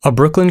a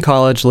Brooklyn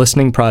College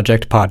Listening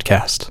Project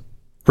podcast.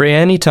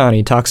 Rayanne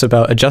Itani talks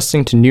about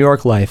adjusting to New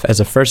York life as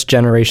a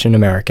first-generation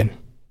American.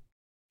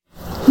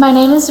 My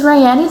name is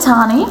Rayanne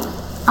Itani.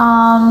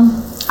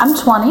 I'm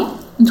 20.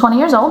 I'm 20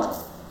 years old.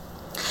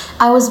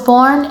 I was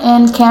born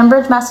in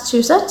Cambridge,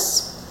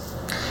 Massachusetts,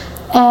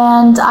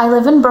 and I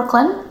live in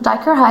Brooklyn,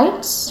 Dyker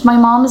Heights. My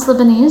mom is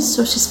Lebanese,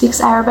 so she speaks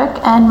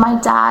Arabic, and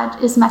my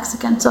dad is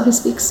Mexican, so he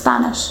speaks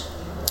Spanish.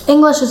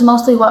 English is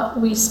mostly what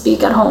we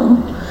speak at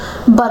home,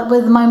 but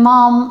with my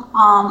mom,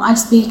 I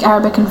speak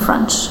Arabic and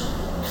French.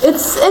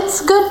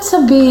 It's good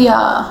to be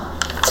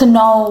to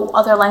know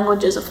other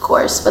languages, of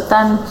course, but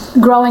then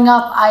growing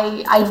up,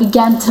 I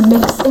began to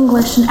mix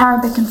English and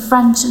Arabic and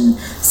French and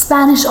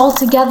Spanish all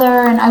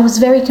together, and I was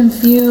very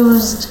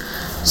confused.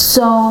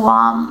 So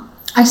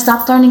I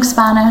stopped learning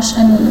Spanish,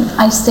 and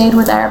I stayed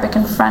with Arabic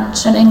and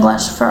French and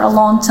English for a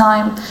long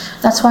time.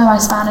 That's why my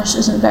Spanish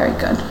isn't very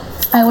good.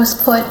 I was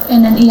put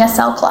in an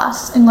ESL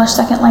class, English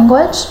Second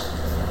Language,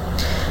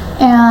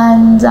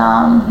 and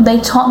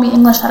they taught me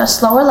English at a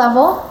slower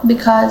level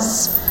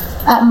because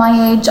at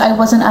my age I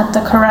wasn't at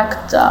the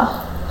correct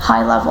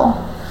high level.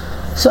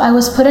 So I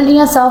was put in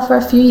ESL for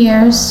a few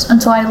years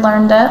until I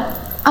learned it.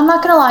 I'm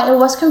not gonna lie, it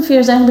was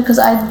confusing because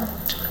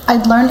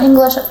I'd learn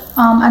English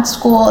at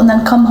school and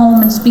then come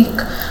home and speak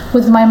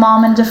with my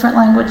mom in different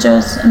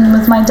languages and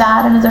with my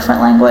dad in a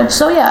different language.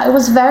 So yeah, it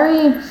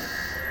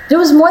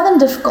was more than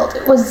difficult.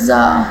 It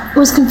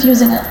was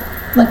confusing,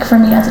 like for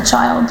me as a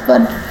child,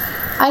 but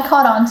I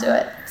caught on to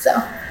it. So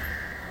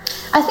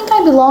I think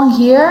I belong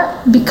here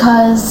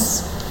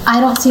because I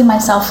don't see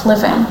myself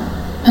living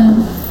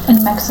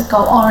in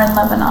Mexico or in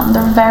Lebanon.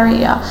 They're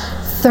very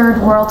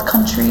third world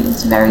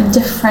countries, very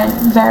different,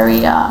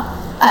 very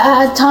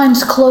at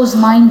times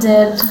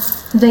closed-minded.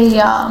 They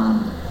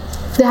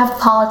have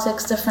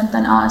politics different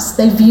than us.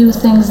 They view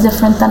things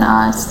different than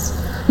us.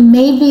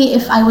 Maybe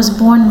if I was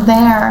born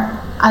there,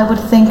 I would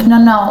think,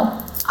 no,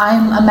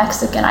 I'm a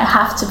Mexican, I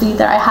have to be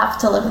there, I have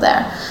to live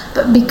there.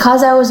 But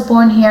because I was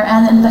born here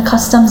and in the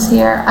customs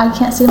here, I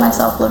can't see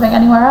myself living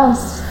anywhere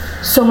else.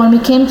 So when we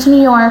came to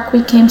New York,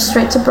 we came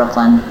straight to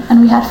Brooklyn,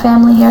 and we had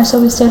family here, so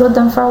we stayed with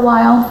them for a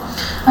while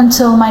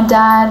until my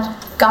dad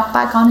got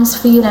back on his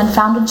feet and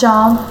found a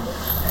job,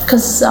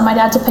 because my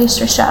dad's a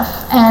pastry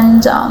chef,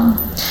 and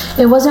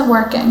it wasn't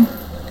working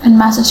in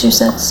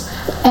Massachusetts.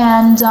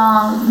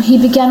 And he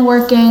began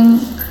working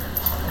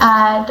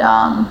at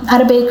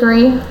a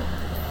bakery,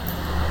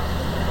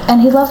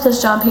 and he loved his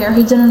job here.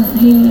 He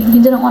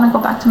didn't want to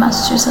go back to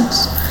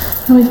Massachusetts,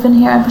 and we've been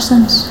here ever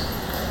since.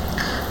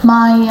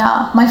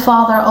 My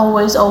father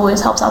always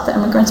helps out the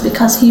immigrants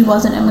because he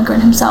was an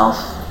immigrant himself,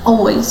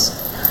 always.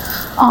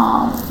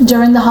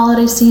 During the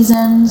holiday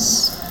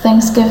seasons,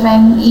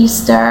 Thanksgiving,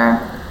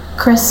 Easter,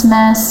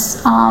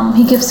 Christmas,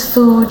 he gives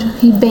food,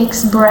 he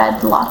bakes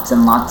bread, lots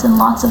and lots and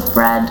lots of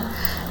bread,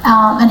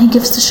 and he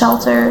gives to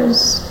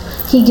shelters.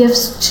 He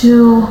gives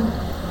to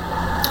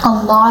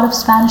a lot of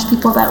Spanish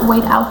people that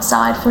wait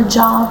outside for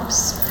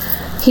jobs.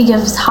 He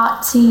gives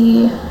hot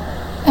tea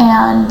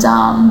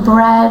and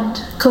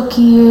bread,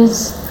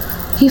 cookies.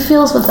 He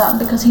feels with them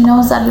because he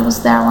knows that he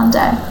was there one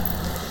day.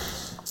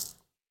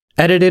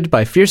 Edited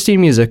by Fierstein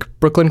Music,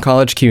 Brooklyn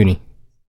College CUNY.